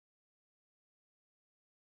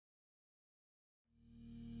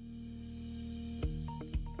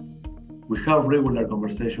We have regular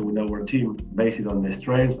conversation with our team based on the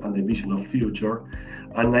strengths and the vision of future.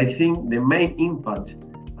 And I think the main impact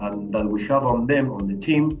that we have on them, on the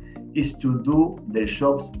team, is to do their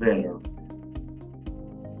jobs better.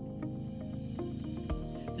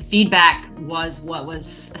 The feedback was what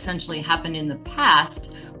was essentially happened in the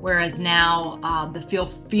past, whereas now the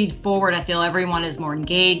feed forward, I feel everyone is more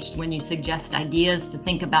engaged when you suggest ideas to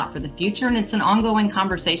think about for the future, and it's an ongoing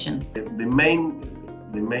conversation. The main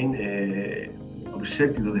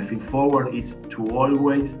objective of the feed forward is to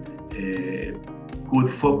always put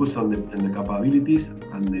focus on the capabilities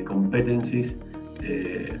and the competencies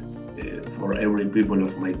for every people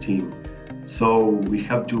of my team. So we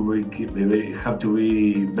have to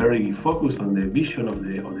be very focused on the vision of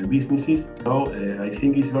the businesses. So I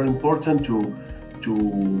think it's very important to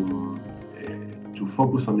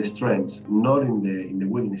focus on the strengths, not in the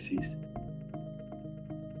weaknesses.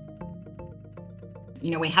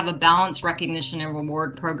 We have a balanced recognition and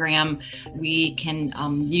reward program. We can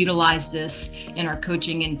utilize this in our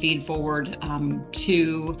coaching and feed forward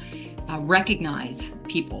to recognize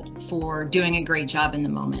people for doing a great job in the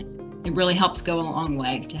moment. It really helps go a long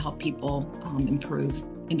way to help people improve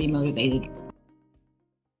and be motivated.